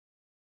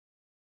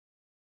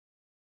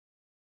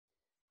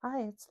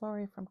Hi, it's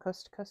Lori from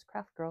Coast to Coast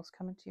Craft Girls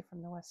coming to you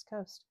from the West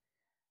Coast.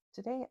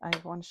 Today I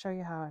want to show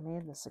you how I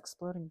made this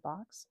exploding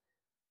box.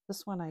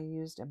 This one I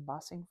used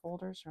embossing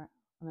folders,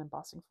 an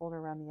embossing folder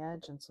around the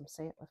edge and some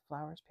Say It With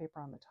Flowers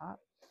paper on the top.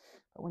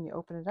 But when you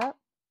open it up,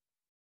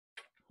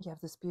 you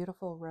have this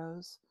beautiful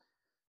rose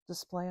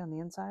display on the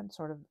inside,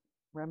 sort of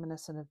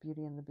reminiscent of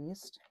Beauty and the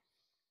Beast.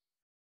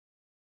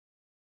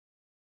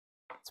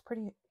 It's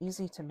pretty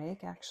easy to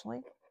make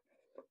actually,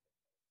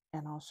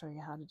 and I'll show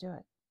you how to do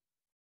it.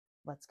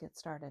 Let's get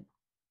started.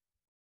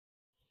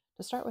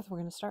 To start with, we're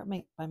going to start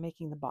by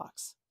making the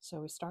box. So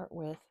we start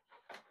with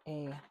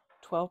a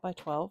 12 by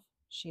 12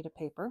 sheet of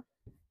paper.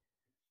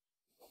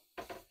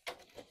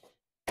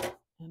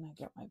 And I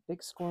get my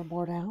big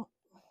scoreboard out.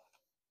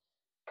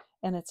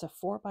 And it's a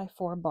 4 by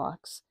 4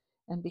 box.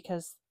 And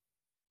because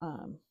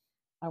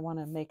I want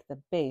to make the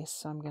base,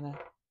 so I'm going to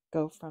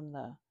go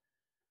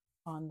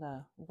on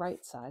the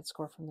right side,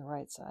 score from the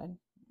right side. I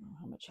don't know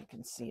how much you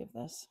can see of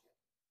this.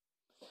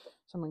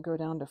 So I'm going to go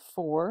down to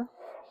 4.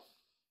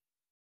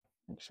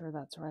 Make sure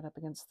that's right up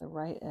against the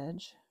right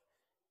edge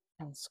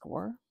and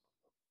score.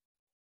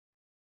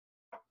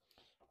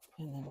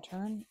 And then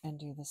turn and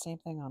do the same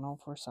thing on all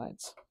 4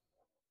 sides.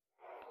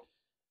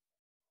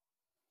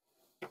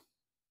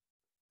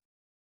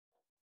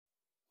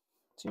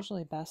 It's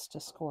usually best to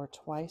score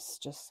twice,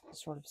 just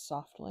sort of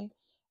softly,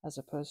 as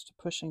opposed to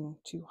pushing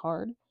too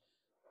hard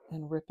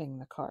and ripping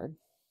the card.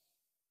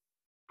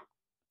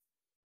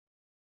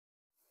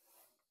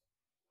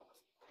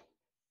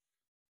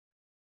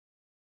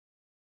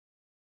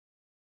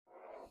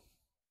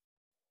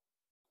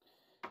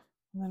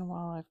 And then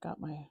while I've got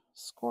my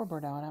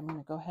scoreboard out, I'm going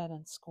to go ahead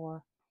and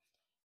score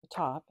the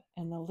top.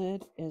 And the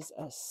lid is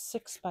a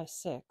 6 by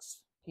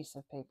 6 piece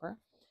of paper. And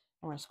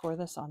we're going to score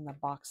this on the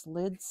box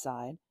lid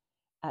side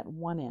at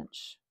 1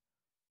 inch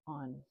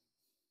on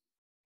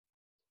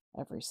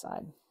every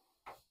side.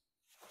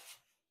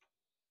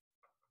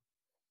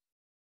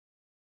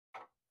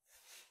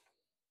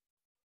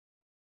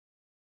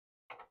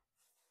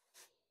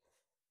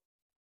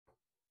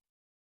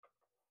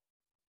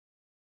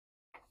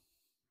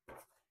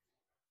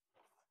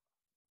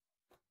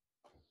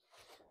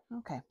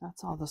 Okay,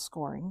 that's all the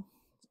scoring.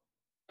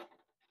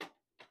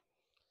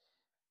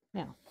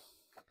 Now,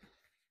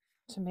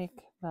 to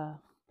make the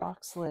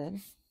box lid,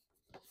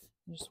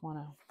 you just want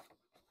to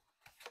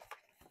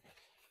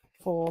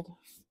fold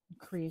and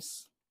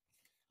crease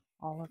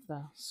all of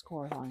the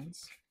score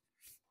lines.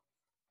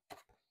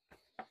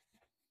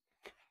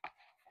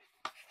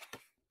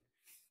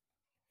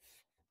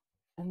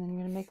 And then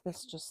you're going to make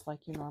this just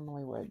like you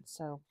normally would.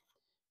 So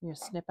you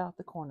snip out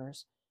the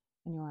corners,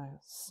 and you want to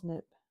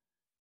snip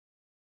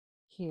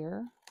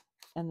here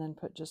and then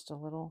put just a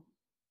little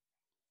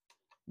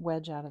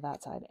wedge out of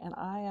that side. And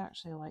I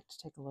actually like to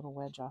take a little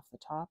wedge off the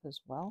top as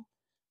well,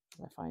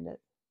 because I find it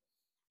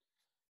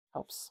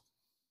helps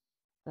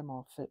them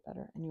all fit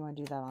better. And you want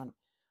to do that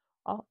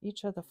on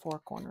each of the 4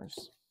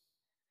 corners.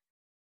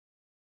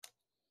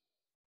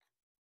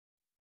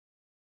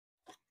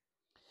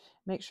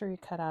 Make sure you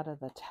cut out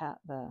of the tab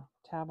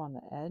on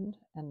the end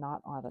and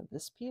not out of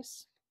this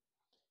piece.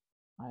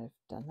 I've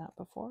done that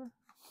before,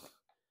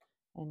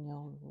 and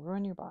you'll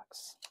ruin your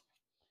box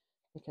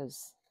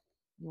because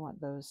you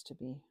want those to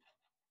be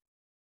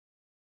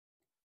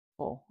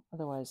full.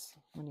 Otherwise,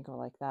 when you go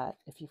like that,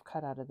 if you've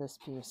cut out of this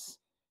piece,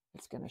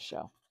 it's going to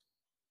show.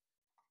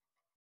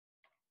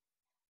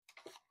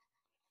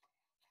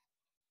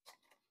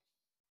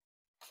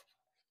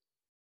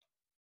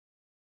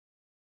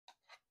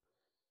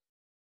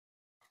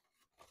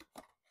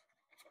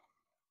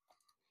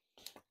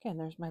 Okay, and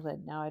there's my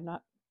lid. Now I'm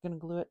not going to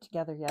glue it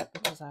together yet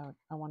because I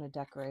want to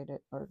decorate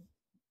it or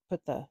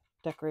put the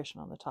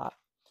decoration on the top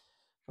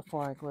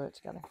before I glue it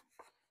together.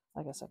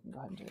 I guess I can go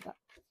ahead and do that.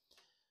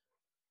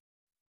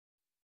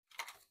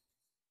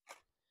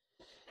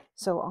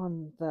 So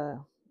on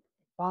the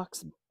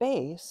box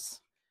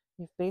base,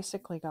 you've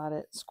basically got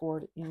it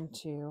scored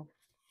into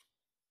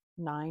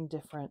 9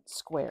 different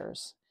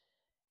squares.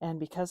 And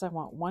because I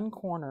want one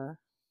corner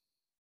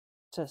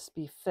to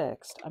be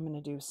fixed, I'm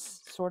going to do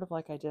sort of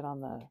like I did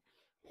on the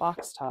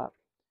box top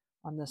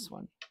on this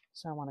one.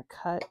 So I want to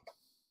cut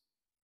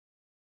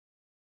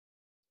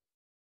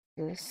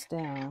this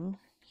down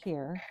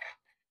here.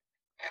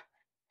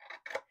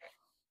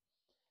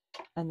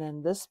 And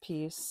then this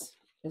piece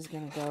is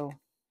going to go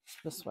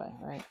this way,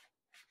 right?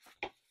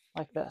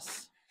 Like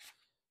this.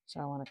 So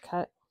I want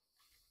to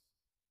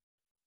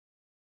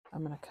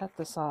I'm going to cut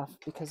this off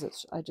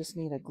because I just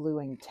need a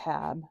gluing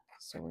tab.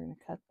 So we're going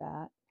to cut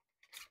that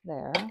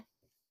there.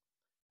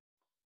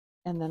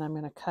 And then I'm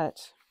going to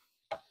cut,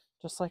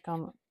 just like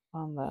on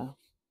the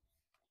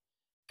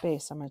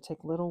base, I'm going to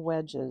take little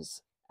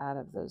wedges out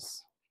of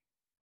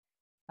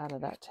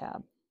that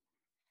tab.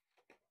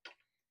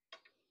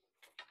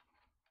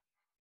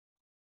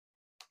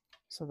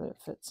 So that it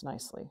fits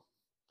nicely.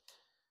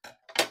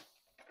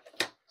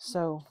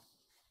 So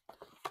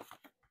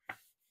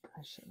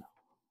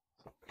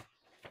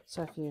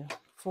so if you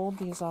fold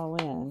these all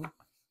in,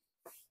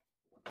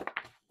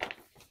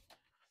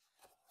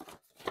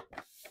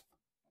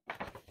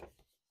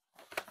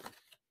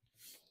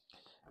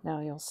 Now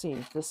you'll see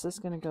this is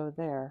going to go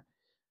there,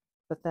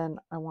 but then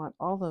I want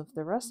all of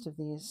the rest of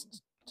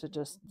these to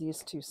just,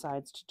 these two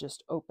sides to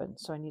just open.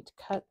 So I need to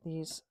cut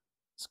these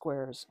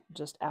squares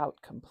just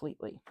out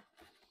completely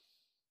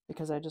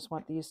because I just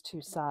want these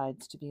two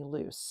sides to be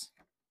loose.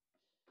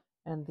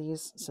 And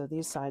these, so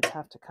these sides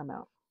have to come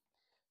out.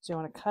 So you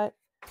want to cut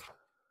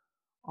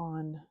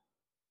on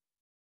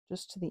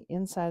just to the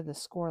inside of the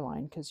score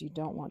line because you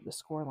don't want the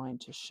score line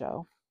to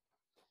show.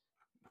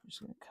 I'm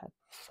just going to cut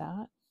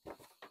that.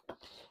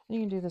 And you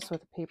can do this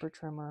with a paper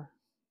trimmer,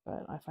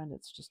 but I find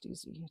it's just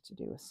easy to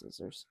do with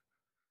scissors.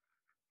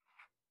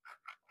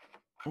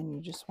 And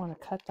you just want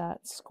to cut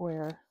that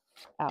square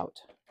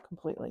out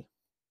completely.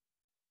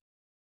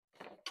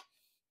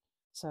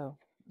 So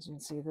as you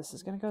can see, this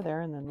is going to go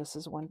there, and then this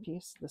is one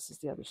piece, this is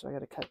the other. So I got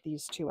to cut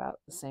these two out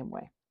the same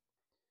way.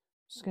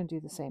 Just going to do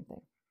the same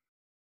thing.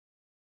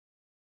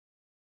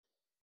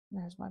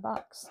 And there's my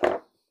box.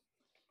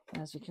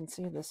 And as you can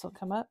see, this will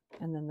come up,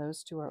 and then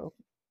those two are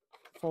open,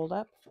 fold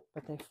up,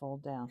 but they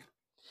fold down.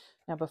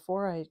 Now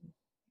before I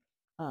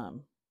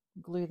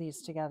glue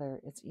these together,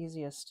 it's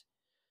easiest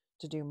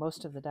to do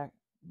most of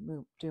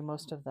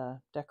the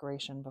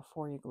decoration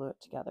before you glue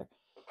it together.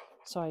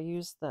 So I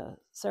use the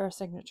Sarah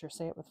Signature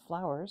Say It With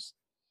Flowers,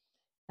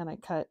 and I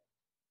cut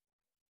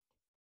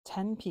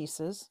 10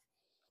 pieces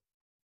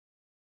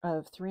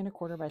of 3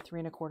 1/4 by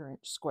 3 1/4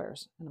 inch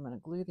squares, and I'm going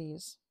to glue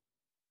these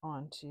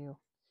onto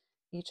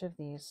each of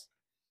these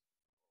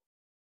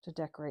to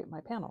decorate my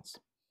panels.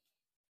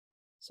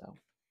 So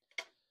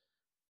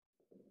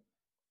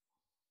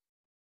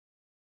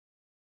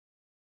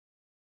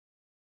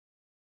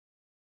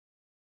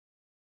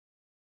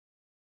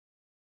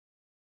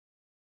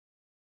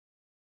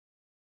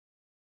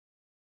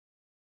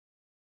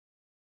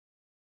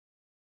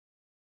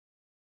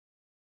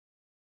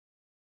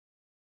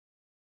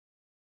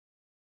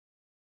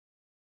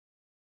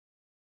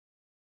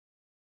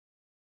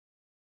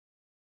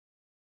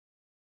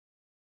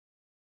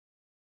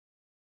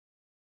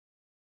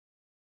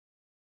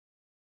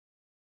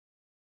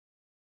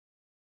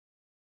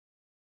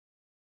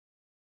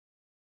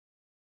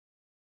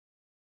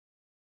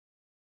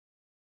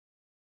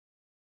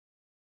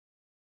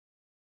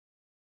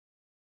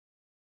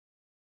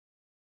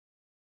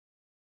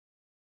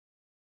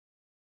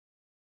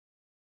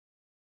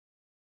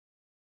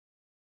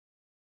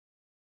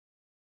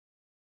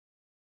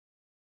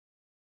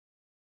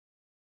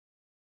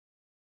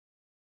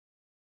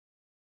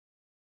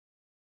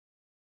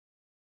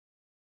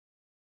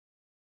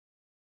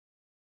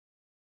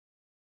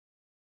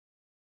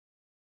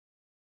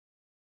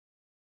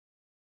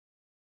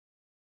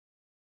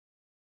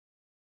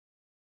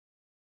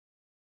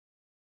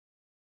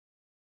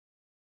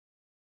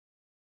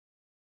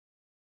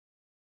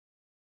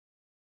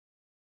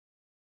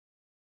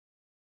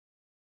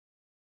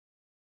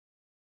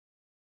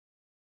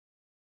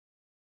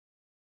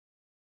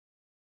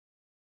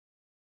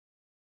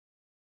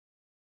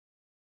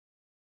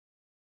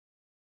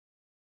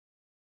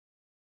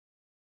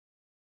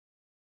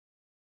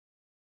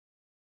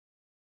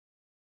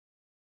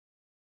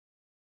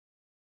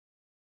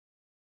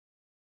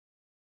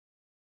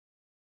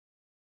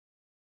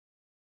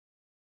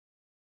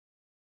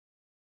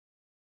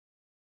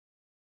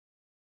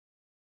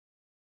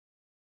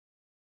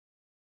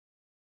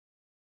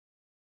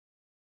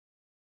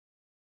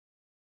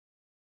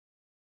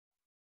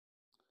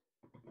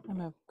I'm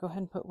going to go ahead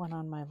and put one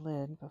on my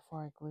lid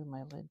before I glue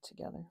my lid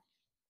together,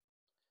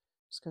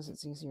 just because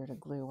it's easier to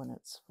glue when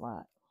it's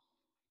flat.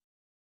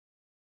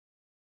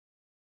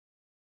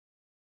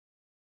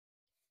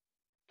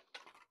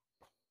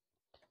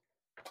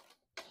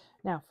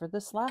 Now for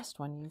this last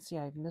one, you can see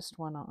I've missed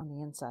one on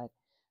the inside.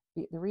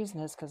 The reason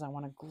is because I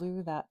want to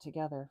glue that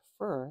together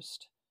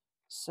first,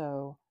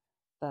 so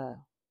the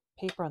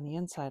paper on the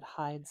inside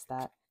hides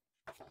that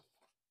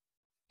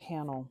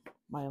panel,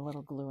 my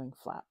little gluing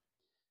flap.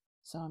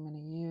 So I'm going to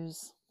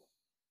use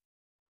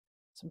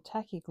some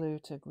tacky glue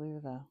to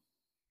glue the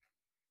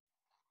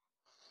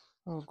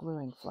little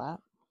gluing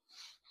flap.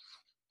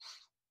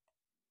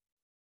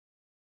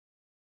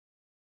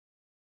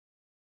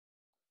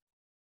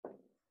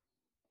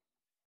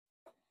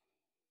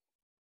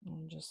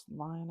 And just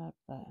line up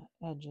the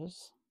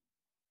edges.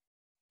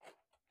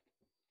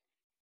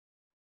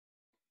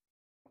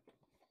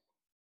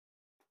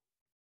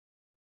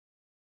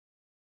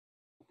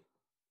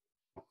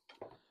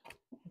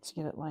 Once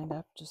you get it lined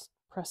up, just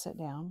press it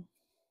down,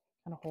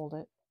 kind of hold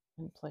it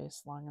in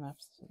place long enough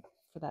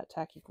for that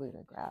tacky glue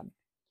to grab.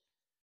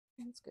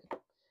 That's good.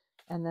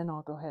 And then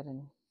I'll go ahead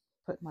and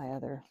put my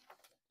other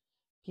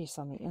piece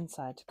on the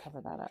inside to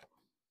cover that up.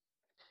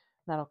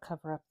 That'll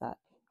cover up that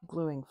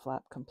gluing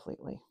flap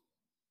completely.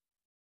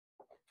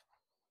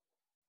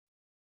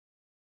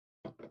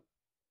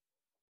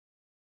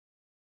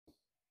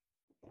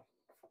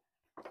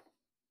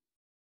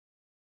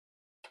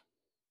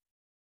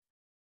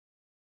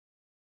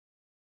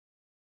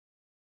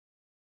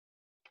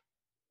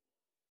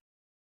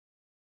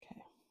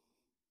 Okay.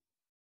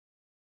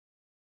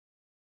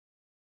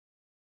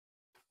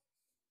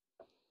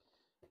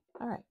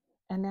 All right.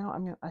 And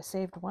now I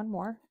saved one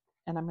more,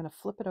 and I'm going to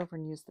flip it over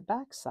and use the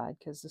back side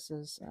because this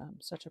is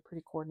such a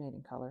pretty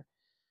coordinating color.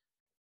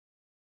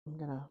 I'm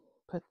going to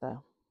put the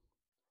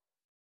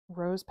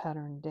rose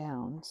pattern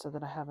down so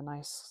that I have a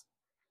nice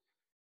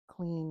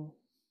clean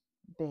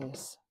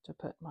base to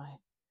put my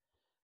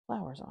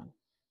flowers on.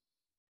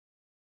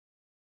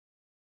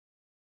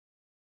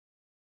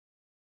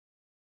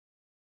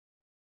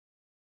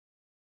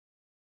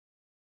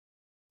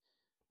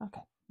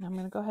 Okay, now I'm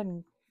going to go ahead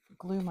and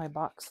glue my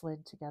box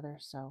lid together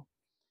so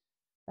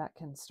that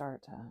can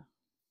start,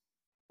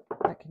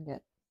 that can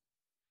get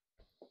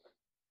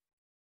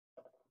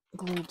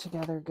glued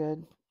together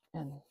good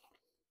and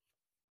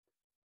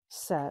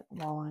set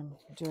while I'm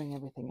doing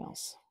everything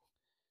else.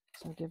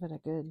 So give it a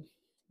good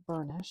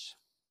burnish.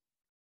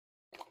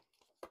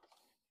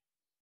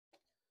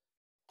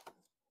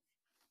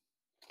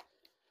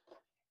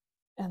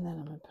 And then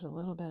I'm going to put a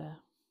little bit of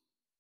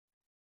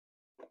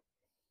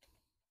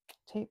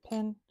tape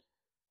pin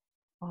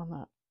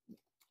on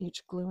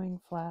each gluing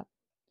flap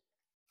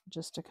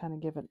just to kind of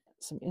give it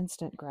some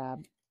instant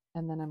grab.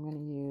 And then I'm going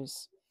to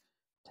use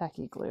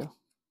tacky glue.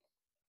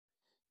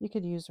 You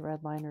could use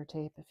red liner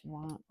tape if you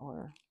want,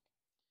 or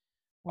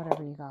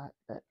whatever you got,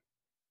 but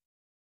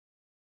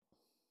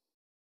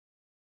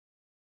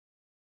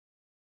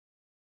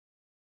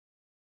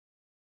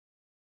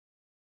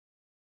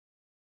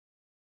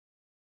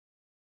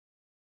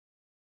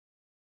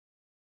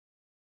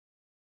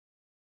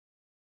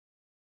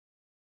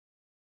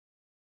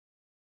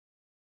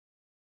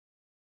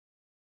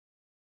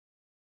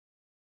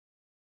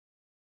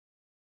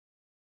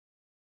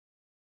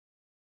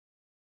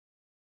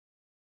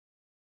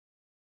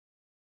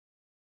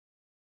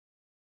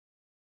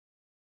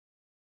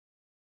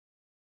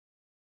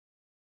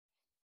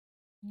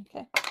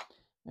okay,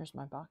 there's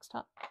my box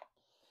top.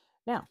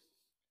 Now,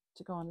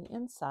 to go on the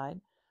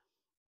inside,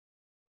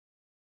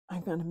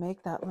 I'm going to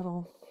make that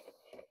little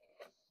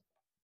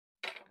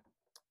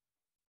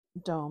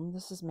dome.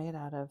 This is made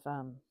out of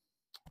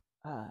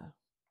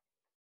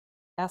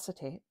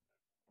acetate,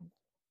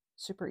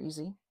 super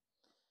easy.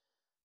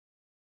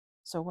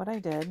 So what I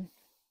did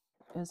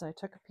is I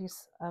took a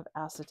piece of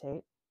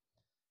acetate,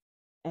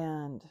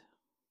 and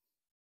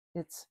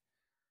it's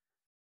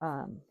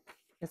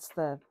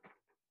the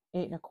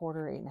 8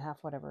 1/4, 8 1/2,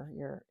 whatever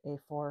your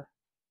A4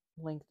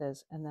 length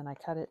is, and then I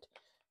cut it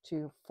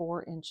to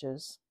 4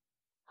 inches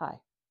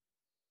high.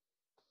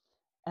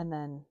 And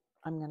then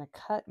I'm going to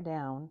cut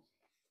down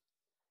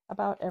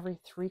about every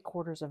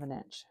 3/4 of an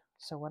inch.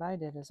 So what I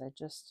did is I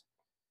just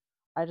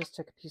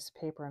took a piece of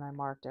paper and I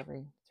marked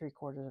every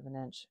 3/4 of an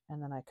inch,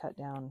 and then I cut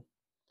down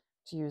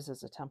to use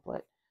as a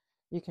template.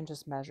 You can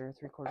just measure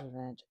 3/4 of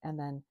an inch, and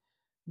then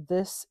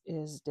this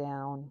is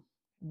down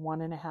 1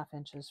 1/2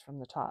 inches from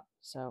the top.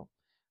 So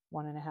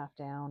 1 1/2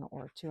 down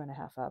or 2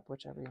 1/2 up,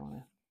 whichever you want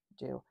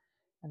to do,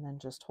 and then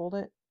just hold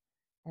it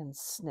and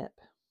snip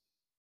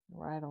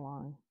right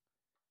along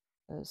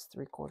those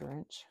 3/4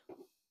 inch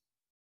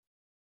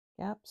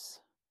gaps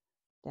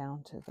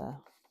down to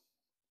the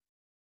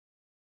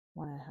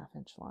 1 1/2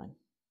 inch line.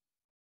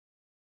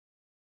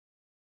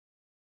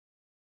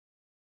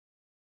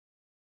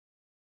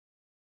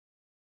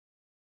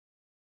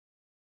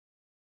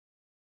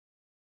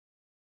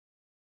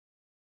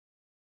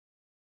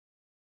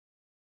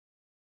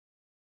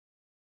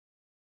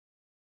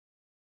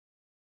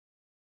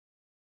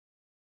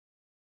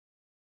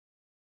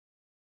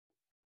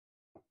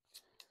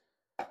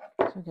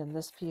 So again,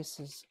 this piece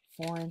is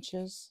 4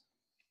 inches,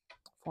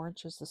 4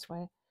 inches this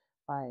way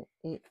by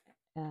 8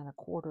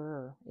 1/4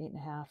 or 8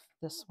 1/2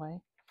 this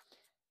way.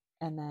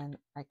 And then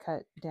I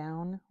cut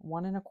down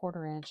 1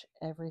 1/4 inch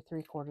every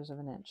 3/4 of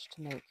an inch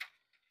to make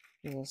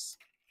these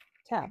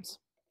tabs.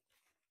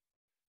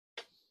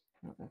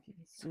 I don't know if you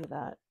can see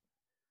that.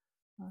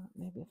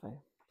 Maybe if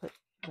I put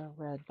the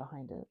red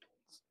behind it.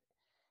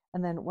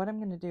 And then what I'm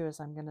going to do is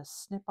I'm going to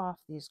snip off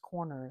these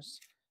corners,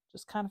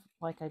 just kind of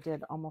like I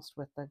did almost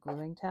with the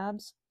gluing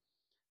tabs,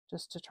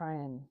 just to try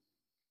and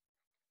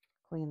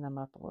clean them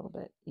up a little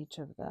bit, each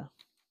of the,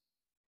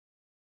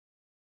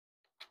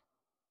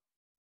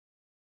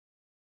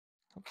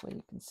 hopefully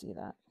you can see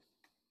that.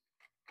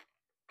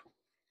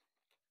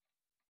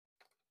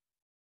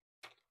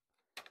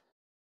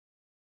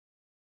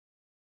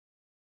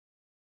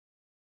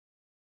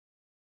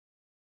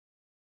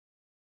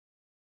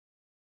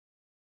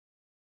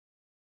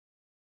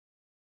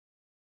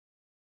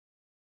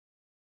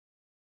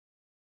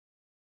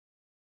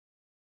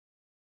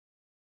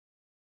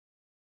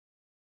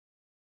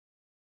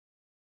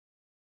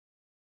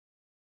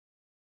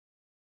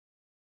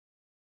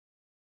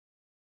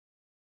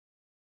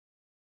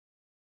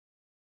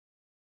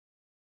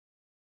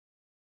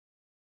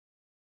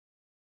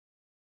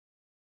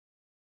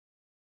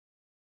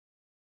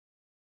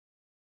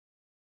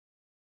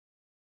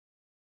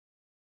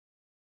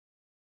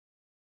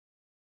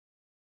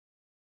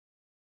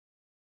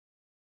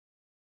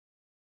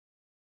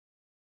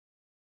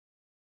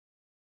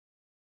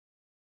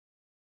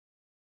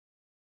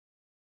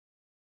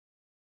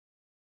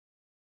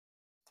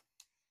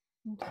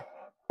 Okay.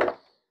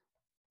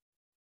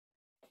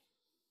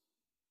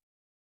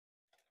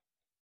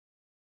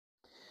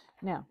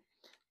 Now,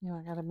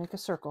 I got to make a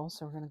circle,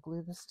 so we're going to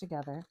glue this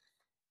together.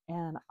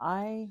 And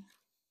I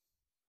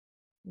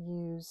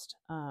used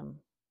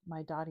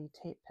my dotty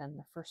tape pen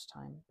the first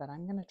time, but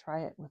I'm going to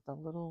try it with a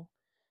little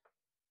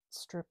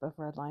strip of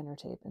red liner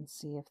tape and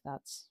see if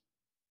that's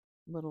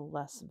a little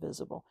less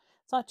visible.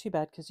 It's not too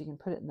bad because you can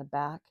put it in the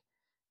back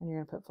and you're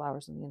going to put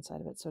flowers on the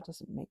inside of it, so it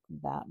doesn't make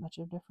that much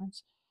of a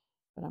difference.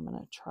 But I'm going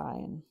to try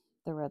and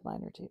the red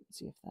liner tape and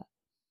see if that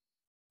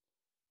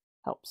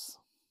helps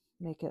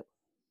make it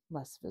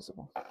less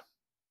visible.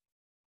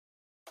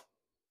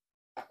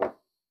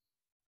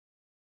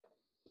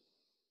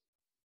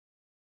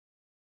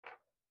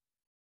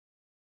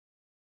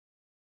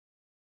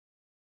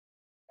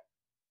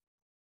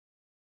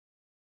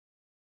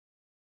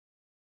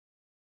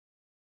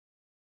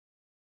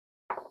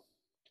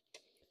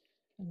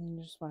 And then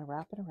you just want to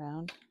wrap it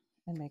around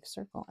and make a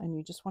circle. And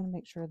you just want to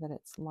make sure that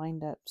it's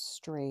lined up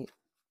straight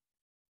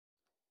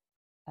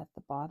at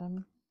the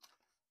bottom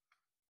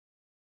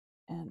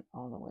and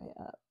all the way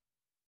up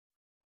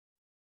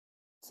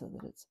so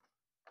that it's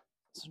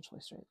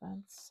essentially straight.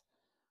 That's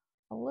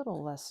a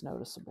little less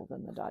noticeable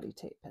than the dotty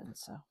tape pen,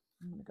 so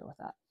I'm going to go with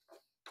that.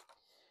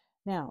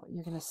 Now,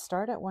 you're going to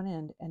start at one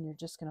end and you're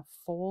just going to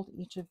fold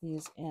each of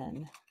these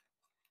in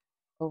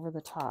over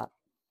the top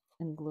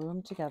and glue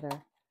them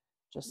together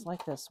just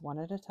like this, one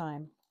at a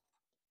time,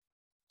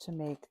 to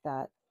make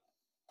that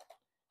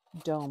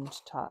domed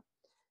top.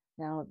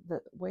 Now, the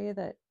way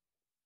that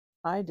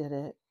I did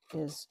it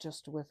is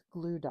just with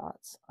glue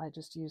dots. I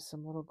just used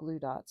some little glue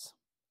dots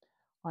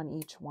on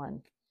each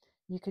one.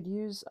 You could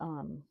use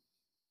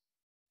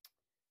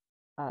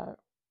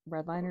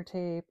red liner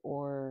tape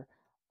or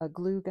a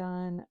glue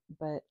gun,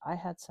 but I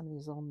had some of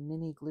these little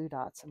mini glue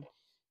dots, and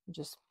you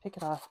just pick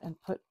it off and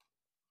put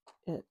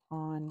it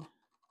on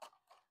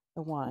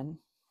the one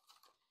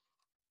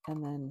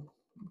and then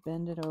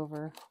bend it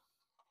over.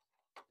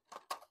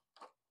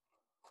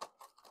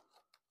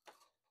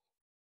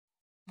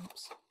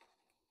 Oops,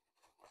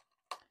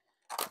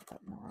 put that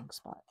in the wrong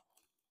spot.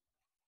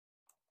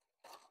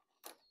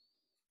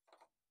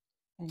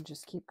 And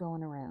just keep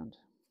going around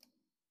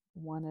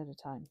one at a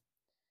time.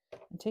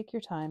 And take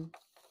your time.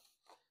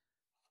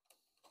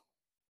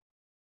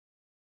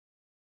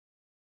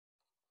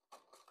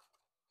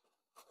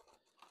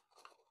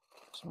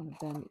 Just want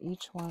to bend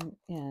each one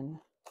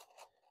in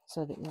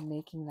so that you're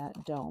making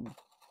that dome.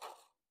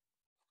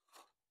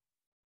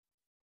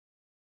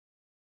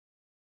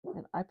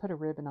 And I put a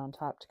ribbon on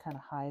top to kind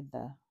of hide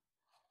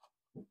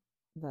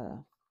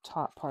the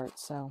top part,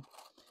 so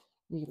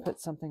you can put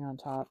something on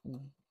top, and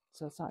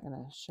so it's not going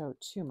to show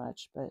too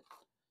much, but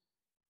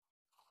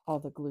all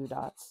the glue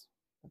dots.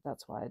 But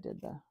that's why I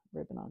did the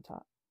ribbon on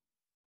top.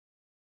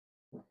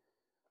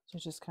 So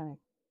just kind of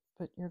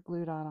put your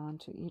glue dot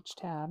onto each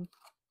tab.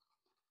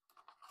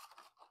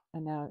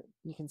 And now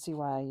you can see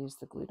why I use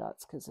the glue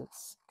dots, because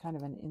it's kind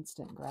of an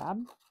instant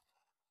grab.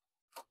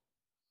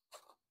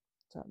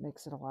 So it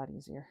makes it a lot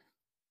easier.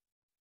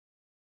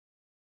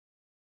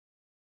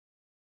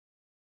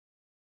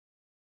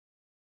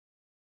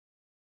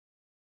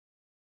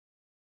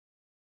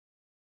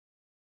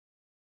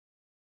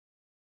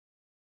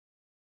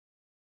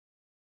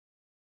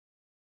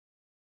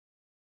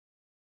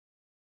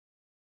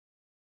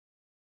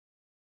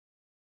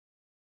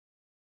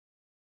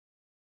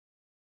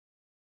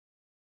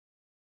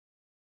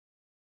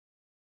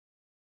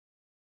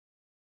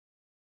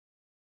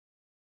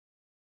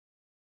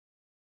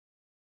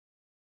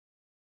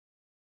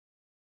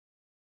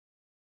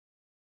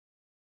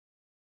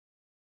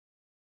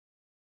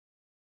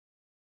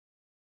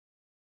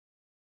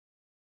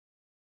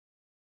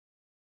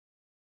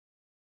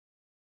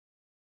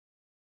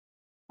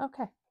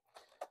 Okay,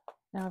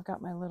 now I've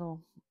got my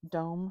little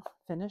dome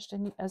finished,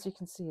 and as you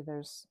can see,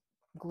 there's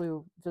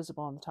glue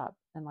visible on the top.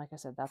 And like I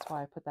said, that's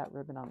why I put that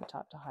ribbon on the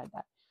top, to hide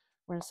that.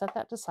 We're going to set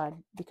that to side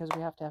because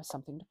we have to have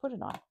something to put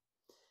it on.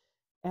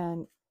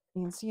 And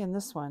you can see in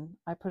this one,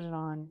 I put it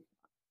on,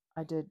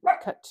 I did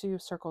cut 2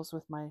 circles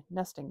with my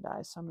nesting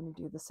dies, so I'm going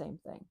to do the same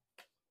thing.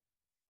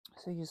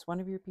 So use one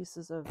of your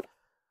pieces of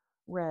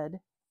red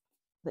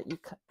that you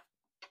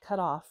cut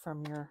off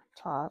from your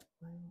top.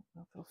 I don't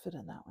know if it'll fit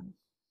in that one.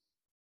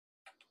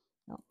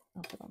 No,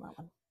 I'll fit on that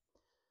one.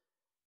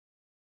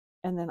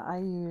 And then I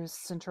use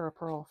Centura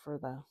Pearl for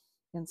the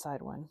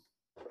inside one.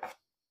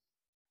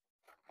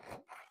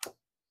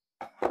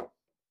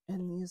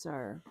 And these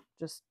are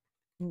just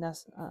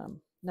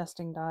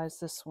nesting dies.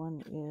 This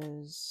one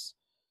is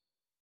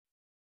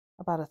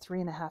about a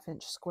 3.5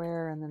 inch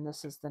square, and then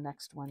this is the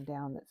next one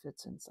down that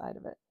fits inside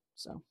of it.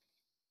 So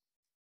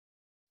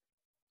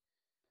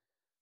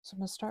I'm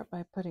going to start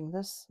by putting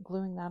this,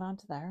 gluing that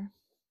onto there.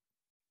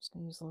 Just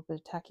going to use a little bit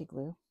of tacky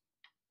glue.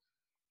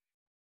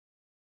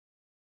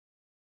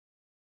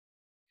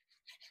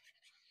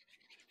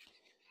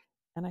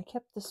 And I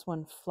kept this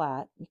one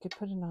flat. You could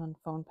put it on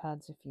foam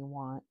pads if you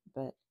want,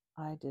 but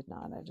I did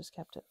not. I just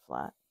kept it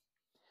flat.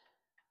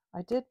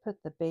 I did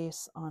put the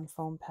base on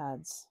foam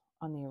pads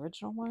on the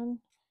original one,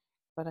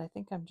 but I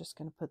think I'm just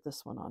going to put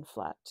this one on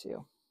flat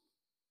too.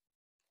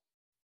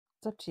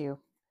 It's up to you.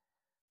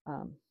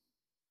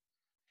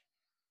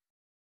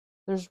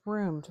 There's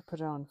room to put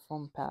it on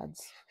foam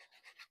pads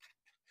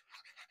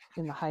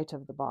in the height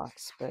of the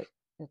box, but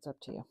it's up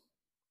to you.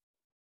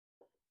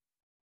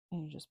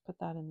 And you just put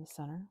that in the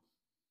center.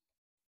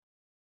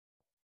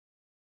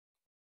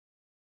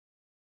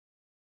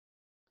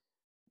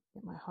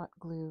 Get my hot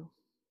glue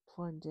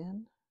plugged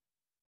in,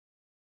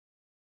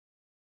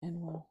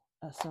 and we'll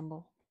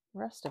assemble the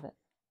rest of it.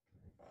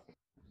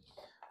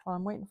 While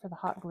I'm waiting for the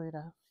hot glue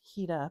to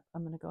heat up,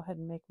 I'm going to go ahead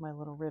and make my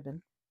little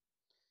ribbon.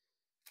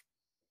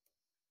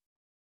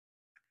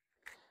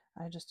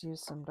 I just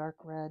used some dark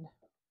red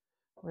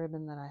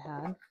ribbon that I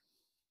had.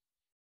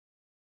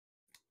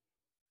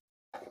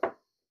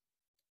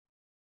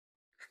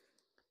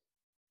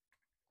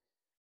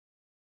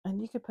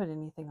 And you could put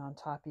anything on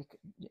top. You could,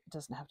 it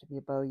doesn't have to be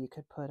a bow. You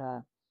could put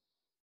a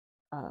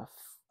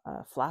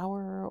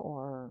flower,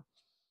 or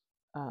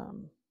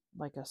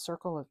like a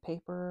circle of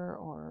paper,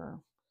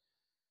 or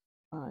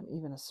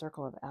even a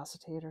circle of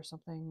acetate or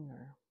something,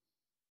 or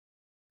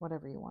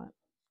whatever you want.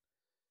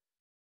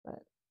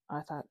 But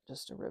I thought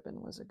just a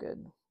ribbon was a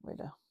good way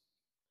to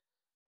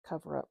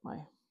cover up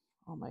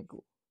all my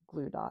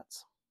glue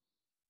dots.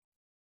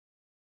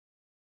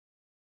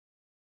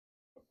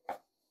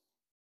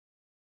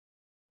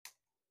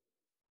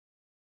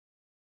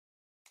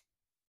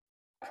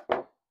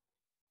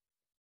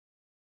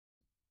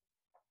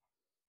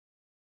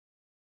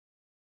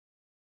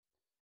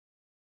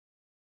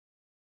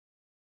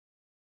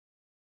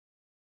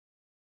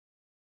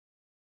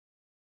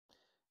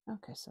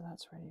 Okay, so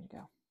that's ready to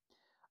go.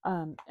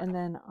 And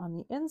then on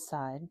the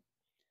inside,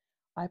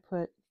 I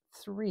put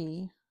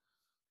 3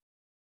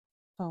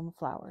 foam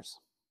flowers.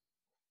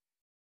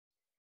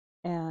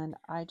 And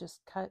I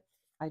just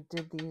I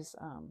did these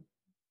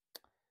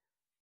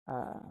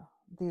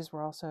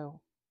were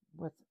also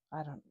with,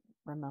 I don't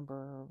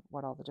remember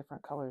what all the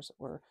different colors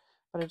were,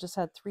 but I just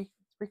had three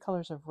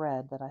colors of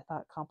red that I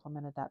thought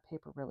complemented that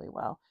paper really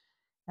well.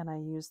 And I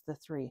used the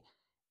 3.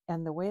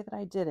 And the way that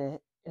I did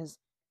it is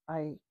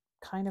I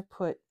kind of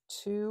put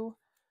 2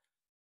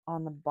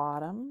 on the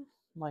bottom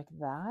like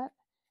that,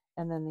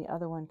 and then the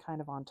other one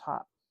kind of on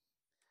top.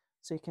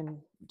 So you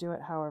can do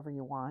it however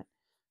you want,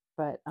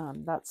 but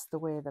that's the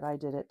way that I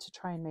did it, to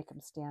try and make them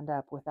stand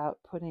up without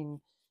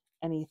putting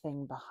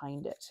anything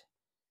behind it.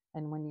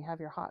 And when you have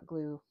your hot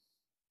glue,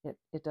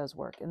 it does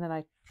work. And then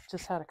I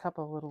just had a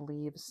couple of little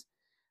leaves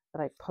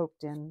that I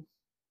poked in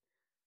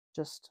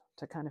just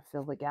to kind of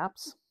fill the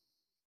gaps.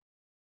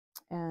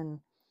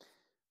 And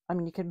I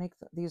mean, you can make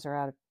these are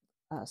out of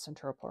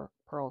Central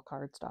Pearl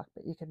cardstock,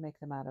 but you could make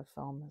them out of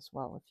foam as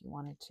well if you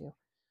wanted to.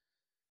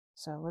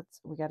 So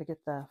we got to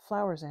get the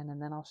flowers in, and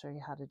then I'll show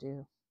you how to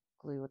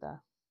glue the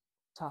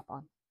top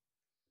on.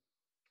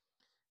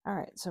 All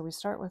right, so we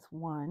start with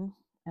 1,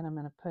 and I'm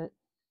going to put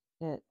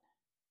it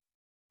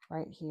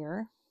right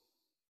here.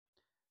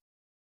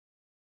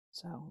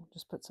 So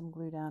just put some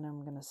glue down, and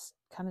I'm going to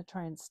kind of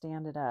try and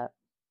stand it up.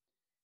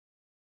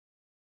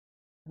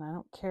 And I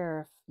don't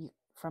care if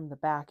from the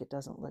back it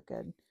doesn't look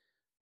good.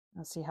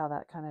 Now see how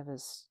that kind of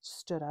is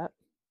stood up?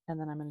 And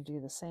then I'm going to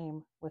do the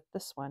same with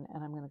this one,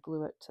 and I'm going to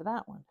glue it to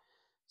that one.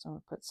 So I'm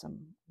going to put some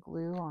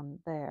glue on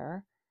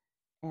there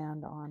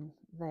and on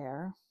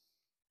there.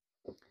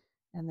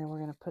 And then we're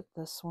going to put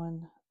this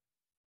one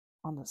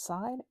on the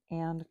side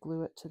and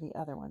glue it to the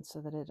other one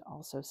so that it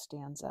also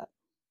stands up.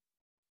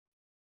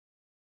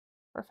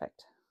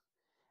 Perfect.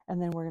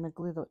 And then we're going to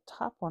glue the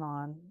top one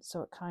on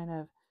so it kind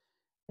of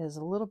is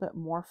a little bit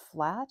more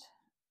flat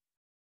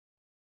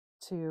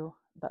to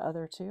the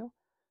other 2.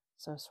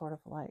 So sort of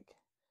like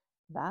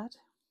that.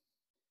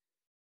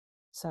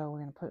 So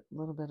we're going to put a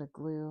little bit of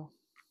glue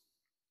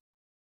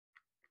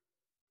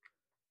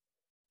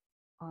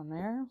on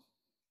there.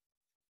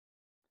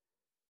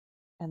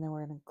 And then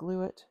we're going to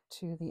glue it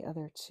to the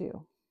other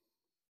 2.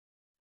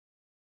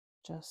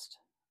 Just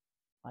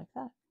like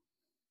that.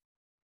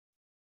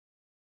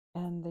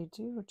 And they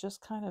do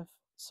just kind of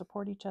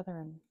support each other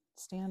and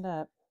stand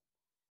up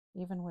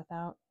even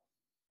without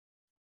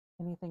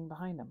anything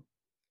behind them,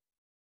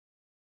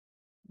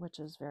 which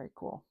is very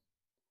cool.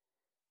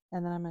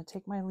 And then I'm going to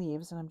take my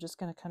leaves, and I'm just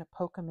going to kind of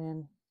poke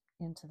them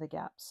into the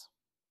gaps.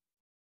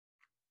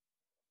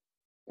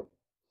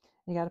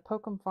 You got to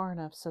poke them far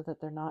enough so that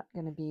they're not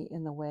going to be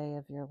in the way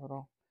of your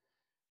little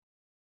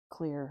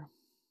clear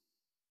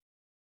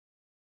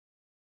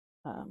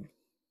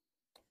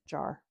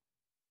jar.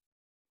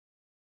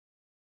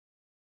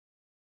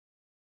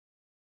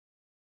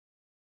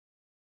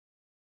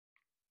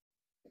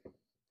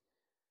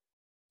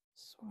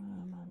 This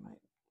one I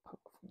might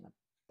poke from the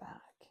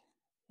back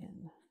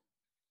in.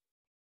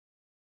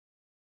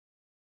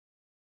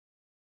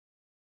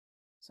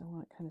 So I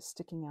want it kind of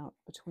sticking out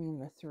between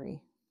the 3.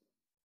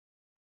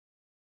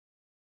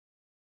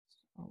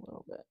 A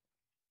little bit.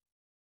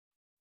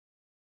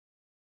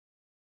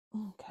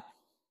 Okay,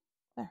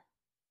 there.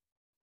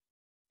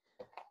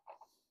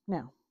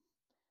 Now,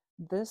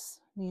 this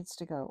needs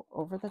to go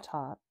over the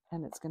top,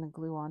 and it's going to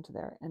glue onto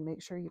there. And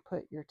make sure you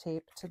put your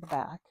tape to the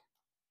back.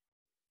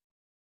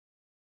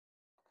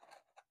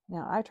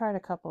 Now, I tried a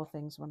couple of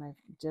things when I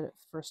did it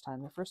the first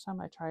time. The first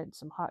time I tried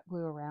some hot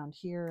glue around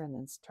here and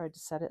then tried to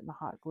set it in the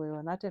hot glue,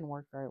 and that didn't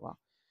work very well.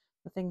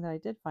 The thing that I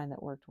did find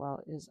that worked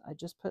well is I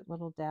just put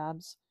little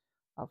dabs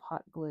of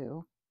hot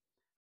glue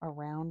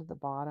around the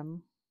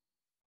bottom.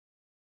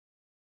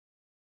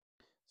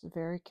 So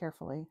very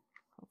carefully.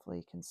 Hopefully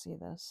you can see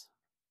this.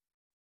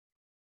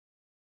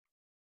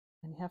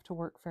 And you have to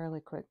work fairly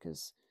quick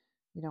because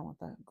you don't want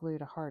the glue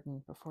to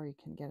harden before you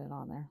can get it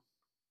on there.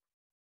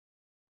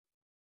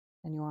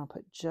 And you want to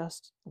put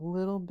just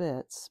little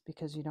bits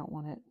because you don't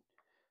want it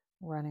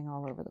running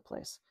all over the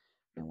place.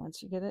 And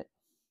once you get it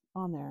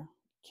on there,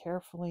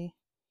 carefully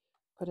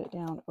put it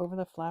down over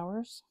the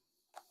flowers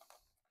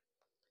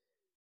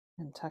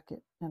and tuck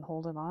it and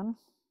hold it on.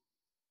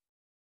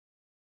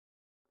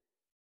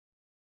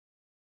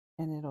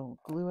 And it'll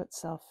glue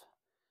itself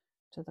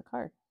to the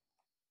card,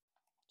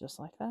 just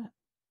like that.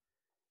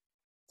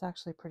 It's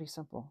actually pretty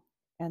simple.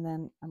 And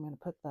then I'm going to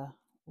put the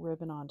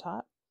ribbon on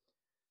top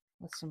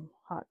with some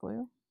hot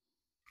glue.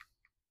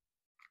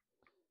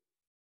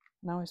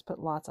 And I always put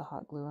lots of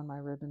hot glue on my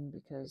ribbon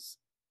because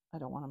I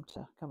don't want them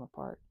to come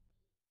apart.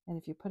 And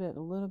if you put it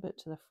a little bit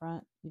to the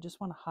front, you just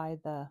want to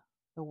hide the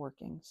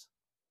workings.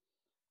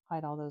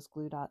 Hide all those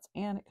glue dots,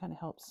 and it kind of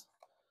helps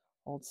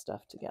hold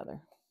stuff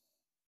together.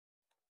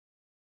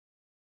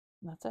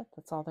 And that's it.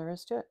 That's all there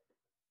is to it.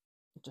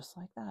 Just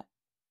like that.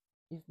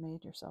 You've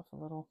made yourself a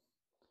little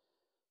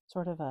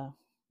sort of a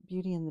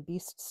Beauty and the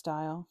Beast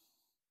style.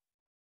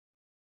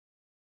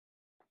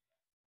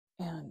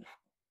 And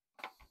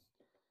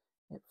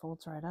it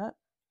folds right up.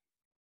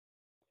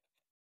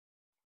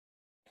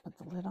 Put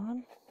the lid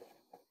on.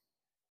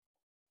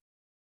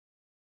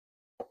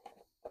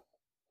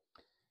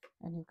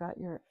 And you've got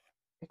your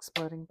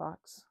exploding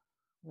box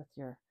with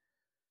your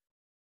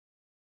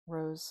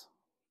rose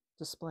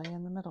display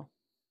in the middle.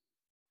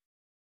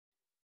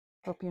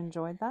 Hope you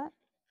enjoyed that.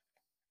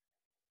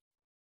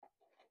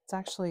 It's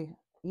actually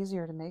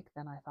easier to make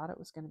than I thought it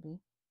was going to be.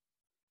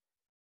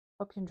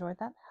 Hope you enjoyed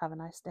that. Have a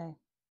nice day.